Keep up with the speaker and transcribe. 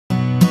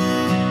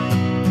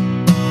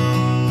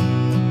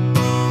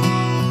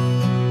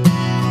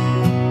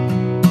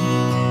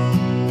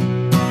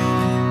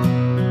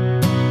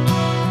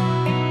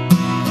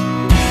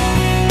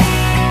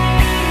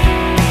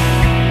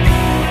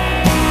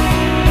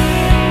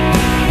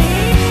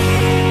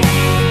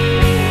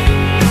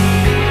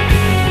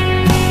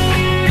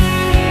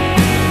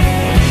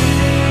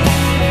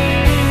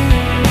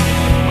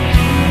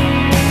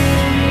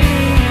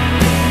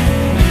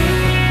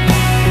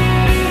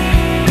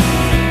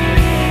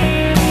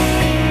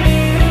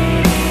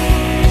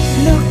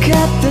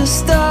the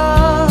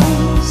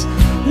stars,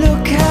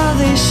 look how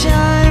they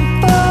shine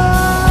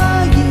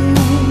for you.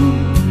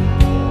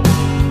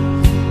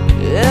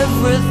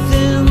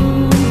 Everything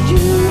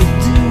you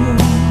do,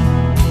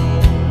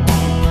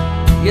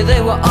 yeah,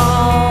 they were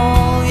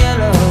all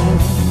yellow.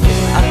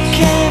 I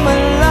came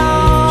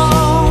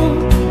along,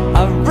 I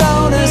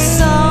wrote a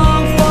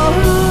song for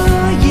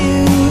you,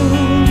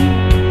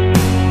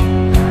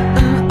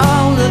 and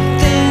all the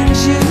things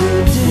you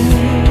do,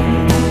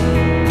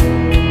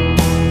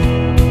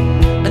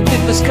 and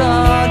it was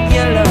called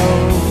yellow.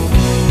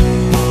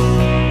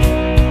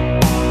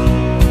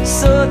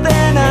 So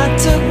then I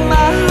took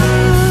my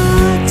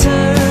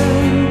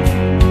turn.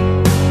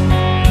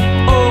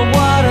 Oh,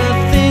 what a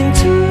thing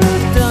to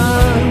have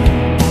done.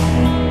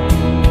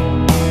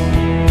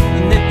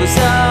 And it was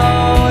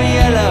all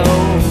yellow.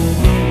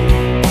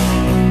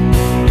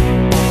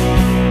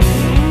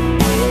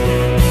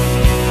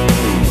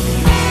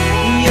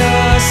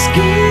 Your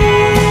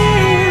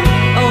skin,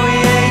 oh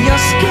yeah,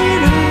 your skin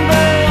and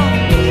bone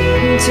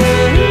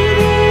turned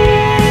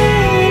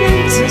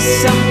into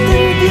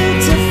something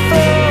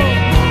beautiful.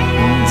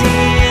 Do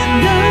you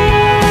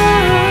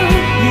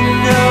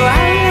know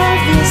I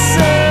love you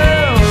so.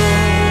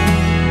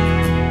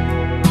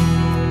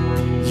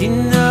 You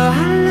know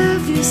I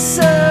love you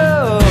so.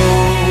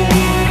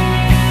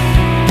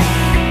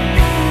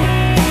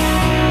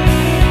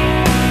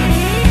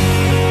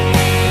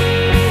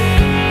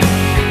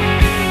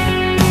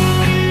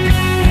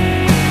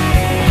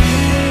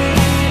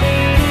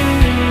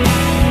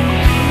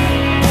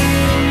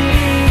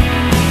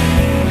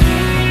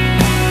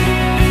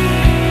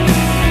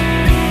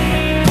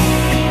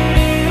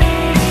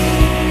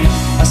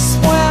 I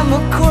swam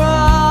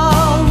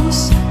across,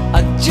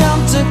 I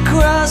jumped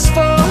across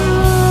for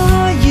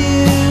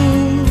you.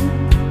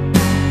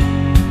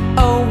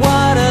 Oh,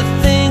 what a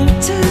thing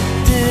to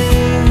do,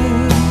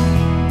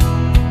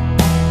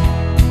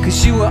 'cause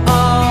you were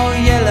all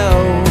yellow.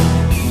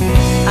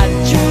 I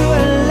drew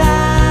a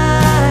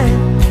line,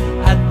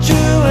 I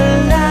drew a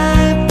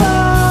line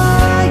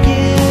for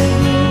you.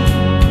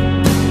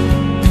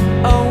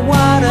 Oh,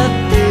 what a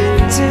thing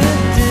to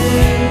do,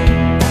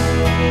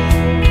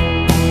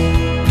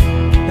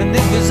 and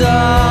it was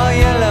all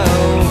yellow.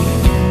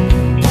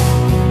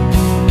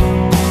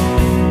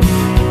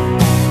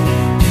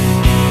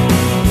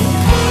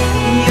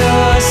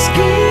 Your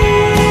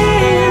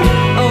skin,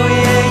 oh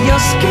yeah,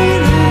 your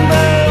skin and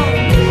bone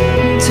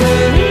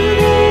turned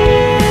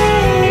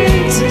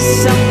into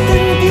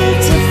something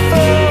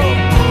beautiful.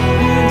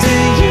 Do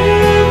you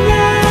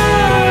know,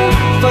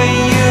 for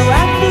you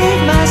I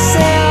bleed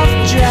myself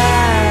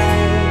dry.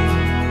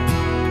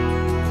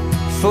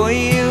 For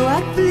you I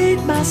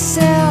bleed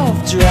myself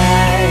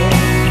dry.